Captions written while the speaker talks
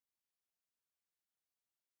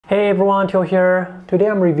Hey everyone, Teo here. Today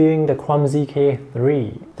I'm reviewing the Kwumsy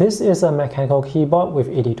K3. This is a mechanical keyboard with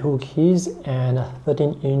 82 keys and a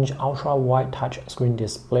 13-inch ultra-wide touchscreen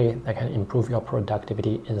display that can improve your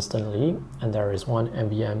productivity instantly. And there is one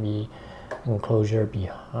NVMe enclosure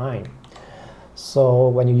behind. So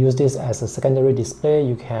when you use this as a secondary display,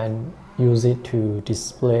 you can use it to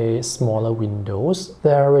display smaller windows.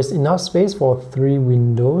 There is enough space for 3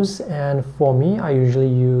 windows, and for me, I usually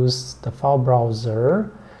use the file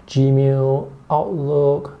browser, Gmail,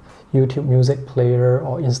 Outlook, YouTube music player,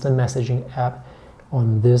 or instant messaging app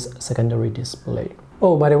on this secondary display.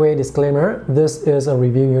 Oh, by the way, disclaimer, this is a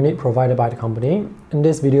review unit provided by the company. In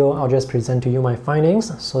this video, I'll just present to you my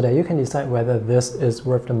findings so that you can decide whether this is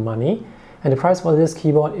worth the money. And the price for this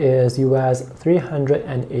keyboard is US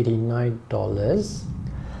 $389.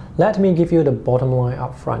 Let me give you the bottom line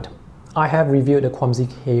up front. I have reviewed the Kwumsy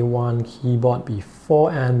K1 keyboard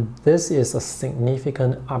before, and this is a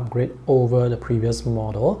significant upgrade over the previous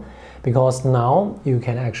model because now you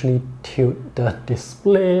can actually tilt the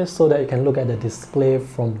display so that you can look at the display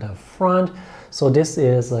from the front. So this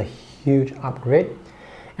is a huge upgrade,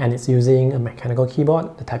 and it's using a mechanical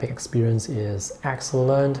keyboard. The typing experience is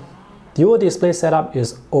excellent. Dual display setup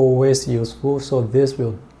is always useful, so this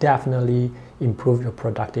will definitely improve your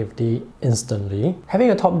productivity instantly.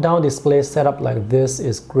 Having a top-down display setup like this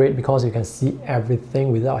is great because you can see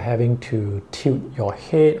everything without having to tilt your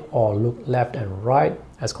head or look left and right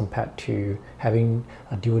as compared to having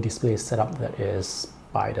a dual display setup that is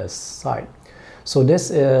by the side. So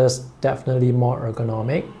this is definitely more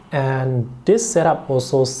ergonomic, and this setup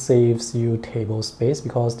also saves you table space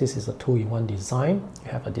because this is a 2-in-1 design.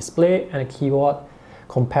 You have a display and a keyboard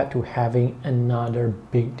compared to having another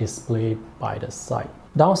big display by the side.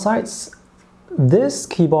 Downsides, this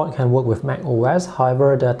keyboard can work with Mac OS,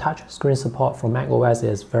 however the touchscreen support from Mac OS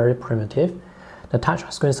is very primitive. The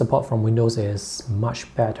touchscreen support from Windows is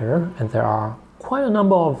much better, and there are quite a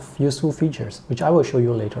number of useful features, which I will show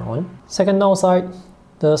you later on. Second downside,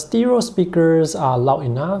 the stereo speakers are loud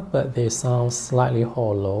enough, but they sound slightly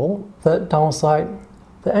hollow. Third downside,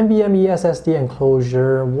 the NVMe SSD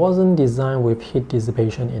enclosure wasn't designed with heat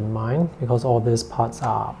dissipation in mind because all these parts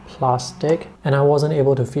are plastic, and I wasn't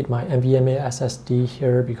able to fit my NVMe SSD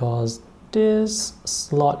here because this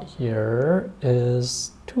slot here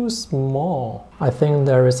is too small. I think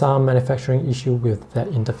there is some manufacturing issue with that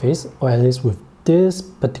interface, or at least with this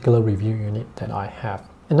particular review unit that I have.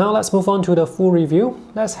 And now let's move on to the full review.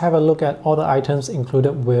 Let's have a look at all the items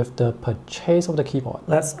included with the purchase of the keyboard.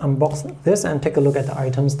 Let's unbox this and take a look at the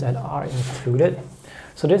items that are included.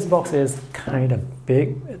 So this box is kind of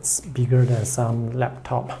big. It's bigger than some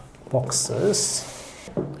laptop boxes.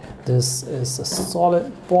 This is a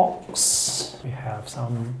solid box. We have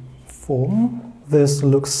some foam. This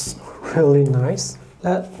looks really nice.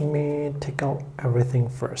 Let me take out everything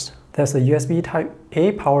first. There's a USB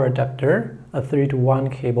Type-A power adapter, a 3-to-1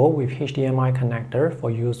 cable with HDMI connector for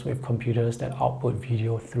use with computers that output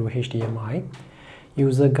video through HDMI,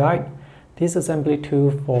 user guide, disassembly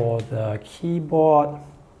tool for the keyboard,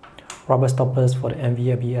 rubber stoppers for the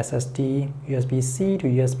NVMe SSD, USB-C to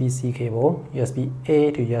USB-C cable,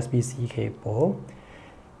 USB-A to USB-C cable,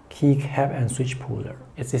 keycap and switch puller.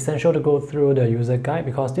 It's essential to go through the user guide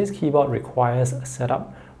because this keyboard requires a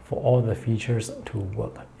setup for all the features to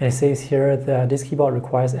work. And it says here that this keyboard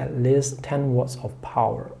requires at least 10 watts of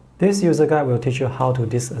power. This user guide will teach you how to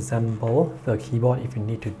disassemble the keyboard if you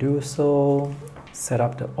need to do so, set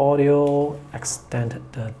up the audio, extend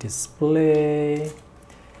the display,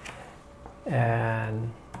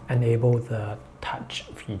 and enable the touch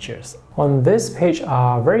features. On this page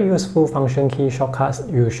are very useful function key shortcuts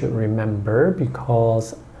you should remember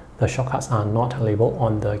because the shortcuts are not labeled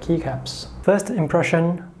on the keycaps. First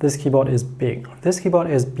impression, this keyboard is big. This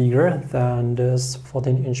keyboard is bigger than this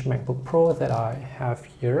 14-inch MacBook Pro that I have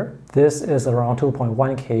here. This is around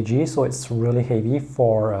 2.1 kg, so it's really heavy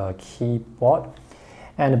for a keyboard.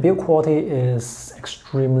 And the build quality is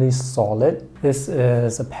extremely solid. This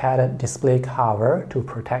is a padded display cover to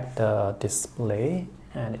protect the display,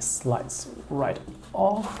 and it slides right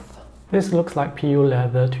off. This looks like PU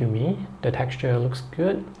leather to me. The texture looks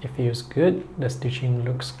good, it feels good, the stitching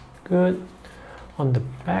looks good. On the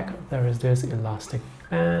back there is this elastic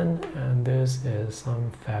band, and this is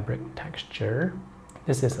some fabric texture.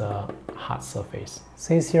 This is a hard surface. It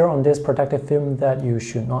says here on this protective film that you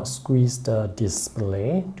should not squeeze the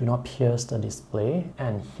display, do not pierce the display.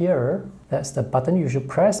 And here, that's the button you should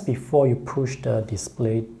press before you push the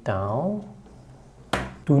display down.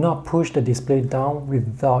 Do not push the display down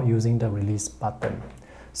without using the release button.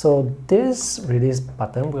 So this release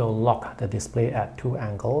button will lock the display at two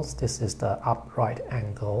angles. This is the upright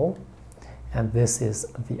angle, and this is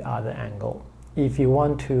the other angle. If you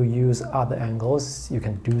want to use other angles, you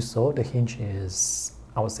can do so. The hinge is,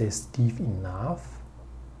 I would say, stiff enough,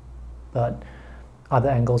 but other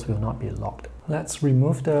angles will not be locked. Let's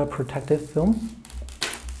remove the protective film.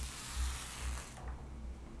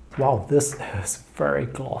 Wow, this is very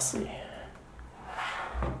glossy.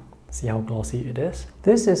 See how glossy it is?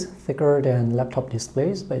 This is thicker than laptop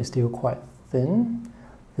displays, but it's still quite thin.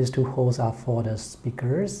 These two holes are for the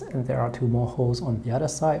speakers, and there are two more holes on the other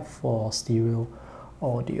side for stereo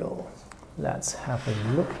audio. Let's have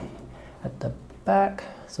a look at the back.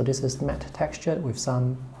 So this is matte textured with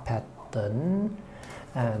some pattern,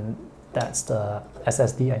 and that's the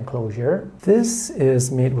SSD enclosure. This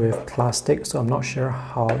is made with plastic, so I'm not sure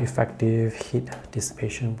how effective heat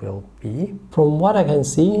dissipation will be. From what I can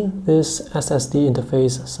see, this SSD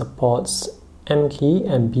interface supports M key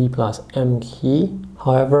and B plus M key.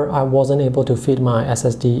 However, I wasn't able to fit my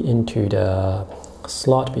SSD into the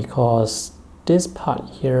slot because this part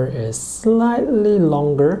here is slightly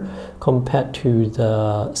longer compared to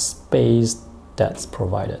the space that's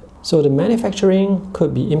provided. So the manufacturing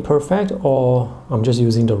could be imperfect, or I'm just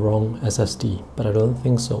using the wrong SSD, but I don't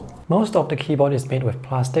think so. Most of the keyboard is made with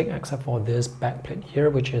plastic except for this backplate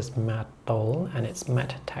here, which is metal and it's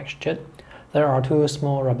matte textured. There are two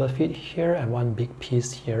small rubber feet here and one big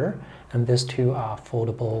piece here, and these two are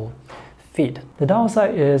foldable feet. The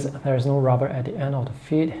downside is there's no rubber at the end of the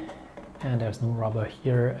feet, and there's no rubber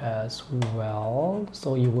here as well,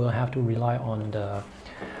 so you will have to rely on the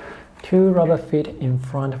two rubber feet in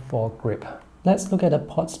front for grip. Let's look at the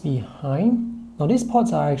ports behind. Now these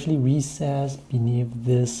ports are actually recessed beneath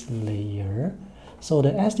this layer, so the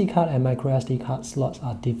SD card and micro SD card slots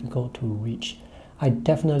are difficult to reach. I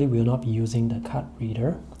definitely will not be using the card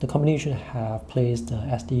reader. The company should have placed the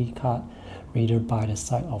SD card reader by the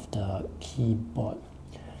side of the keyboard.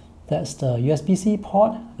 That's the USB-C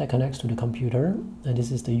port that connects to the computer, and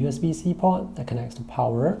this is the USB-C port that connects to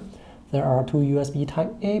power. There are two USB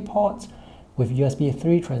Type-A ports with USB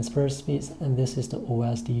 3 transfer speeds, and this is the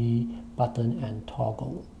OSD button and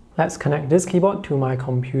toggle. Let's connect this keyboard to my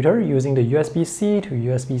computer using the USB-C to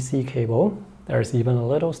USB-C cable. There's even a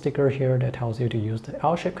little sticker here that tells you to use the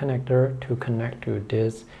L-shaped connector to connect to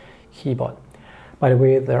this keyboard. By the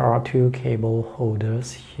way, there are two cable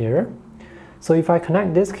holders here. So if I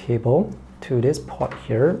connect this cable to this port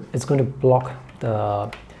here, it's going to block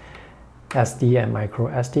the SD and micro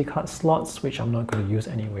SD card slots, which I'm not going to use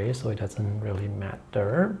anyway, so it doesn't really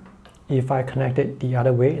matter. If I connect it the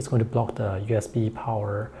other way, it's going to block the USB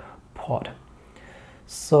power port.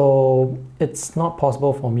 So it's not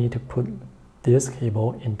possible for me to put this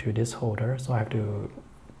cable into this holder, so I have to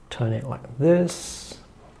turn it like this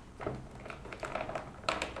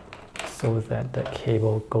so that the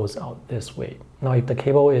cable goes out this way. Now if the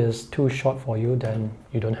cable is too short for you, then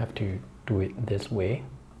you don't have to do it this way.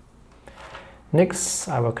 Next,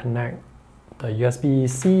 I will connect the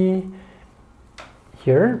USB-C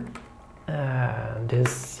here and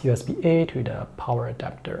this USB-A to the power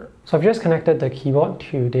adapter. So I've just connected the keyboard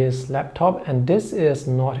to this laptop, and this is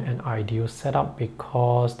not an ideal setup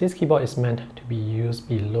because this keyboard is meant to be used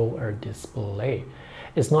below a display.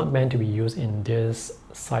 It's not meant to be used in this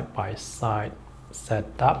side-by-side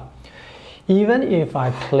setup. Even if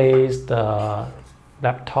I place the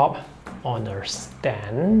laptop on a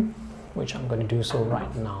stand, which I'm going to do so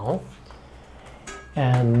right now,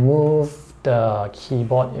 and move the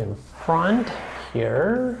keyboard in front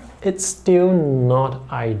here, it's still not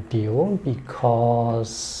ideal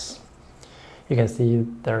because you can see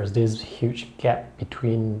there's this huge gap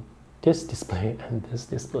between this display and this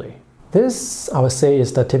display. This, I would say,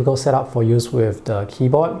 is the typical setup for use with the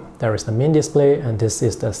keyboard. There is the main display and this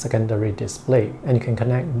is the secondary display, and you can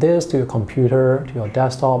connect this to your computer, to your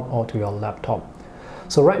desktop, or to your laptop.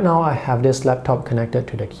 So right now I have this laptop connected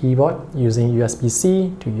to the keyboard using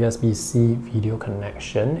USB-C to USB-C video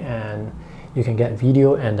connection, and you can get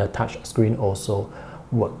video and the touch screen also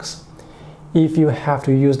works. If you have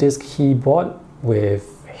to use this keyboard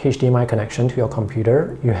with HDMI connection to your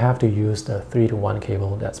computer, you have to use the 3-to-1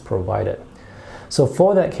 cable that's provided. So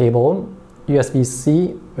for that cable,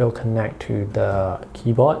 USB-C will connect to the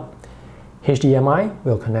keyboard, HDMI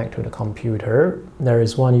will connect to the computer. There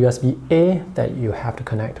is one USB-A that you have to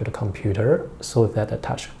connect to the computer so that the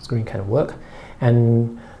touch screen can work,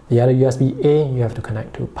 and the other USB-A you have to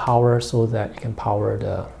connect to power so that you can power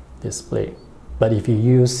the display. But if you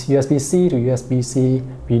use USB-C to USB-C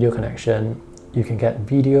video connection, you can get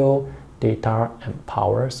video, data, and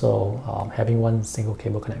power, so having one single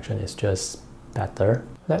cable connection is just better.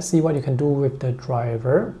 Let's see what you can do with the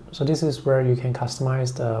driver. So this is where you can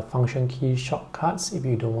customize the function key shortcuts if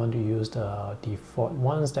you don't want to use the default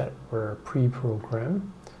ones that were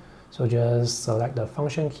pre-programmed. So just select the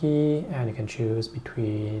function key and you can choose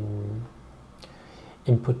between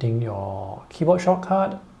inputting your keyboard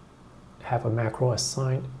shortcut, have a macro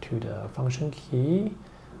assigned to the function key,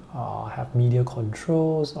 have media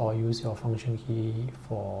controls, or use your function key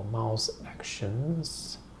for mouse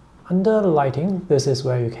actions. Under lighting, this is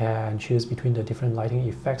where you can choose between the different lighting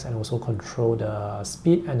effects and also control the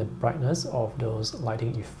speed and the brightness of those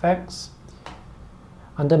lighting effects.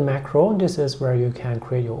 Under macro, this is where you can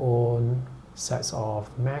create your own sets of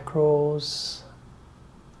macros,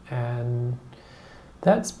 and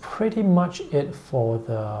that's pretty much it for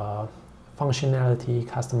the functionality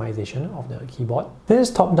customization of the keyboard. This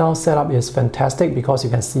top-down setup is fantastic because you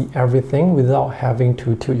can see everything without having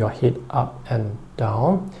to tilt your head up and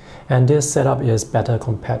down. And this setup is better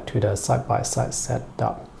compared to the side-by-side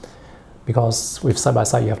setup, because with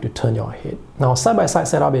side-by-side you have to turn your head. Now side-by-side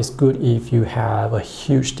setup is good if you have a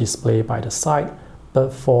huge display by the side,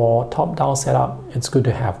 but for top-down setup it's good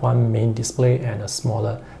to have one main display and a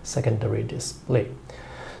smaller secondary display.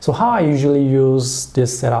 So how I usually use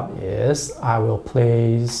this setup is I will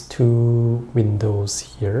place two windows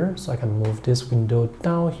here. So I can move this window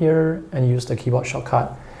down here and use the keyboard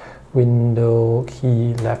shortcut window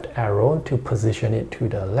key left arrow to position it to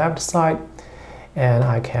the left side. And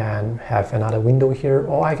I can have another window here,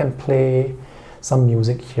 or I can play some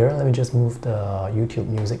music here. Let me just move the YouTube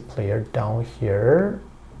music player down here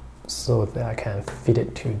so that I can fit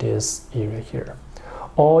it to this area here.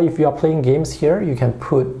 Or if you are playing games here, you can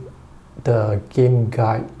put the game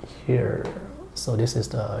guide here. So this is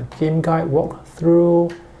the game guide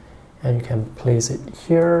walkthrough, and you can place it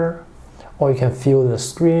here. Or you can fill the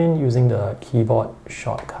screen using the keyboard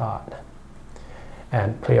shortcut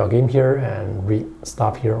and play your game here and read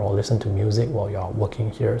stuff here or listen to music while you're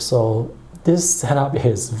working here. So this setup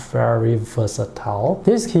is very versatile.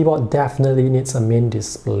 This keyboard definitely needs a main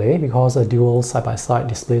display because a dual side-by-side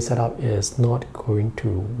display setup is not going to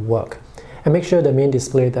work. And make sure the main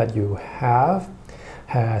display that you have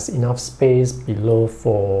has enough space below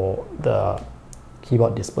for the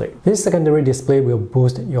keyboard display. This secondary display will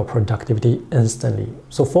boost your productivity instantly.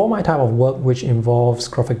 So for my type of work, which involves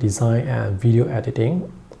graphic design and video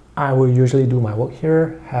editing, I will usually do my work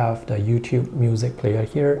here, have the YouTube music player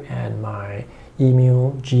here, and my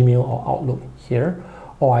email, Gmail or Outlook here.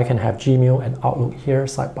 Or I can have Gmail and Outlook here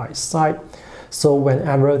side by side. So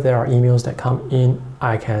whenever there are emails that come in,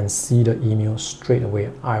 I can see the email straight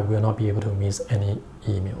away. I will not be able to miss any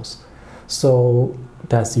emails. So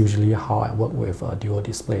that's usually how I work with a dual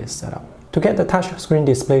display setup. To get the touchscreen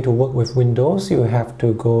display to work with Windows, you have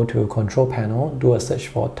to go to Control Panel, do a search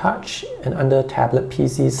for Touch, and under Tablet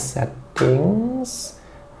PC Settings,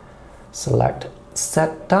 select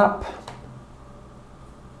Setup,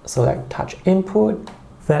 select Touch Input.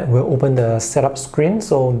 That will open the setup screen.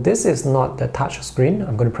 So this is not the touch screen.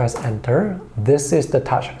 I'm going to press Enter. This is the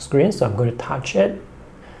touch screen, so I'm going to touch it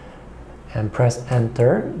and press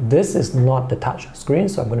Enter. This is not the touch screen,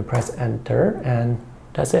 so I'm going to press Enter, and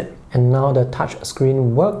that's it. And now the touch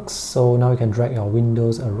screen works, so now you can drag your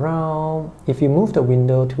windows around. If you move the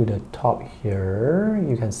window to the top here,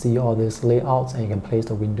 you can see all these layouts and you can place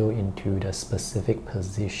the window into the specific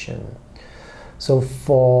position. So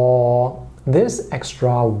for this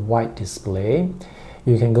extra wide display,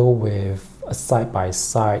 you can go with a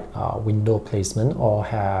side-by-side window placement or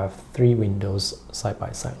have three windows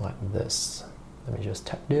side-by-side like this. Let me just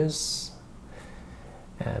tap this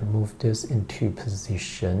and move this into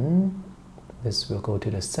position. This will go to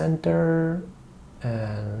the center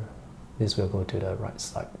and this will go to the right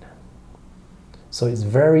side. So it's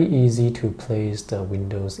very easy to place the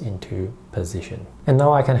windows into position. And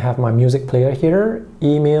now I can have my music player here,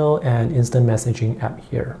 email and instant messaging app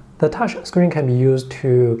here. The touch screen can be used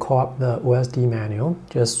to call up the OSD menu.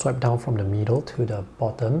 Just swipe down from the middle to the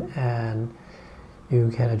bottom and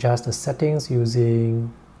you can adjust the settings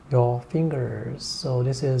using your fingers. So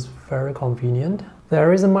this is very convenient.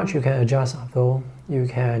 There isn't much you can adjust though. You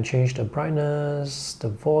can change the brightness, the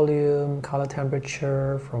volume, color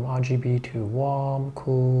temperature from RGB to warm,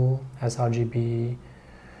 cool, sRGB,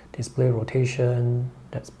 display rotation.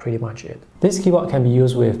 That's pretty much it. This keyboard can be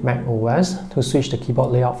used with Mac OS. To switch the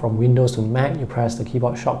keyboard layout from Windows to Mac, you press the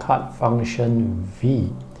keyboard shortcut function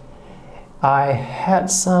V. I had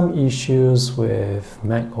some issues with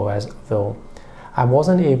Mac OS though. I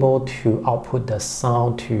wasn't able to output the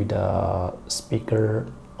sound to the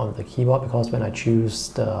speaker on the keyboard because when I choose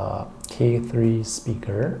the K3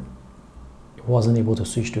 speaker, it wasn't able to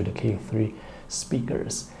switch to the K3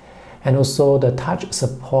 speakers. And also the touch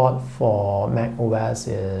support for Mac OS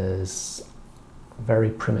is very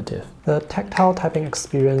primitive. The tactile typing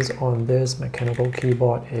experience on this mechanical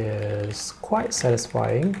keyboard is quite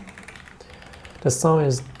satisfying. The sound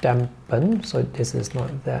is dampened, so this is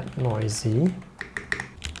not that noisy.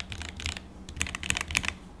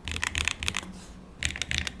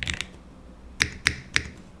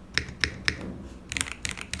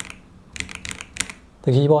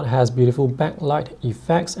 The keyboard has beautiful backlight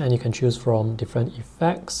effects and you can choose from different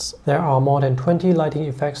effects. There are more than 20 lighting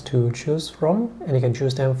effects to choose from, and you can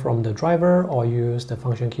choose them from the driver or use the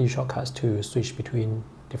function key shortcuts to switch between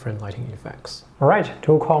different lighting effects. Alright,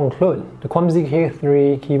 to conclude, the Kwumsy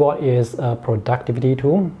K3 keyboard is a productivity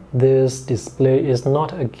tool. This display is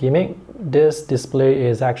not a gimmick. This display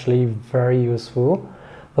is actually very useful.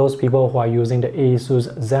 Those people who are using the Asus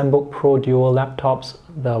ZenBook Pro Duo laptops,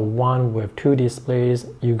 the one with 2 displays,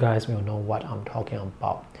 you guys will know what I'm talking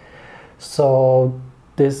about. So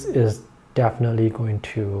this is definitely going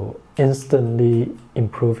to instantly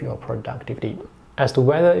improve your productivity. As to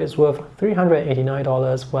whether it's worth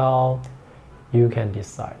 $389, well, you can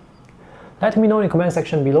decide. Let me know in the comment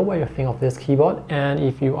section below what you think of this keyboard, and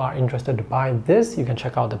if you are interested to buy this, you can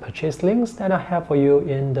check out the purchase links that I have for you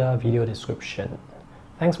in the video description.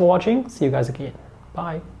 Thanks for watching, see you guys again,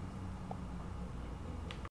 bye!